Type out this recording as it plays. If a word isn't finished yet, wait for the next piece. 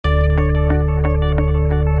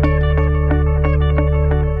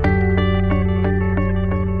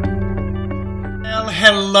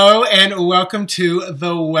Hello and welcome to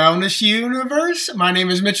the Wellness Universe. My name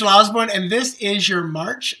is Mitchell Osborn and this is your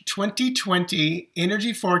March 2020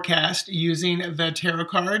 energy forecast using the tarot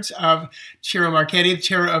cards of Tarot Marchetti, the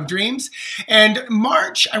Tarot of Dreams. And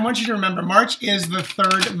March, I want you to remember, March is the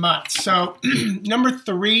third month. So number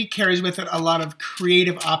 3 carries with it a lot of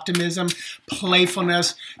creative optimism,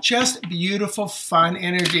 playfulness, just beautiful, fun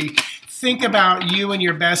energy. Think about you and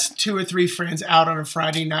your best 2 or 3 friends out on a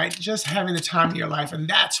Friday night, just having the time of your life, and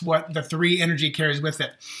that's what the 3 energy carries with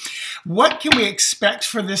it. What can we expect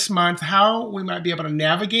for this month, how we might be able to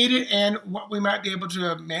navigate it, and what we might be able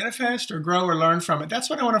to manifest or grow or learn from it? That's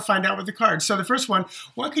what I want to find out with the cards. So the first one,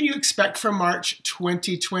 what can you expect for March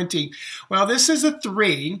 2020? Well, this is a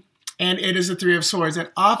 3. And it is a 3 of Swords. And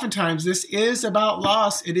oftentimes this is about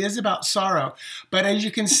loss. It is about sorrow. But as you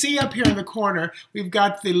can see up here in the corner, we've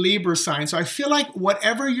got the Libra sign. So I feel like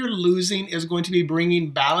whatever you're losing is going to be bringing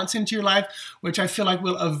balance into your life, which I feel like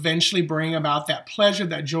will eventually bring about that pleasure,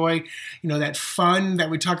 that joy, that fun that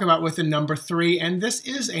we talk about with the number 3. And this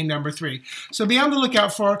is a number 3. So be on the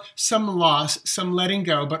lookout for some loss, some letting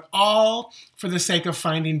go, but all for the sake of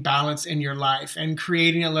finding balance in your life and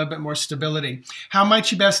creating a little bit more stability. How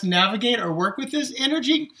might you best navigate or work with this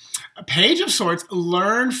energy? A Page of Swords,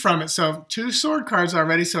 learn from it. So 2 sword cards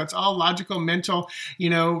already, so it's all logical, mental,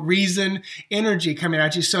 reason, energy coming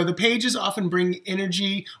at you. So the pages often bring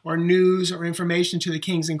energy or news or information to the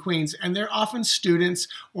kings and queens, and they're often students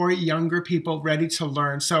or younger people ready to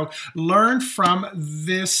learn. So learn from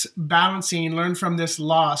this balancing, learn from this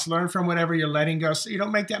loss, learn from whatever you're letting go so you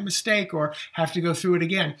don't make that mistake or have to go through it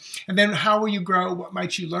again. And then how will you grow? What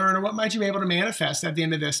might you learn? Or what might you be able to manifest at the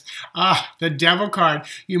end of this? The Devil card.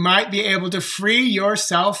 You might be able to free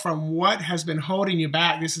yourself from what has been holding you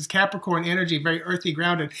back. This is Capricorn energy, very earthy,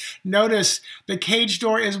 grounded. Notice the cage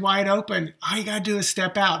door is wide open. All you got to do is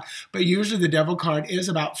step out. But usually the Devil card is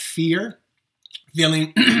about fear,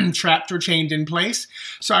 feeling trapped or chained in place.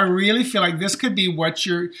 So I really feel like this could be what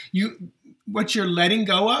you're letting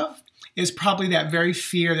go of. Is probably that very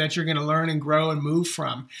fear that you're going to learn and grow and move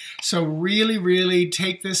from. So really, really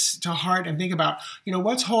take this to heart and think about,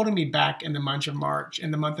 what's holding me back in the month of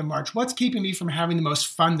March, What's keeping me from having the most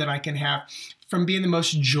fun that I can have, from being the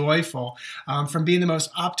most joyful, from being the most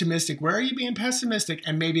optimistic? Where are you being pessimistic?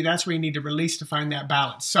 And maybe that's where you need to release to find that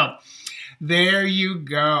balance. So there you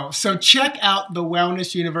go. So check out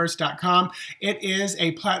thewellnessuniverse.com. It is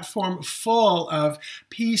a platform full of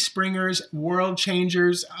peace bringers, world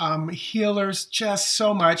changers, healers, just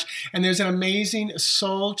so much. And there's an amazing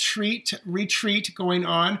soul retreat going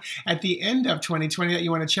on at the end of 2020 that you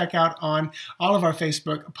want to check out on all of our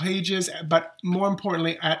Facebook pages, but more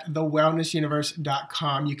importantly at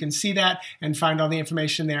thewellnessuniverse.com. You can see that and find all the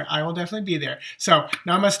information there. I will definitely be there. So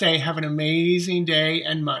namaste. Have an amazing day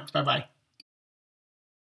and month. Bye-bye.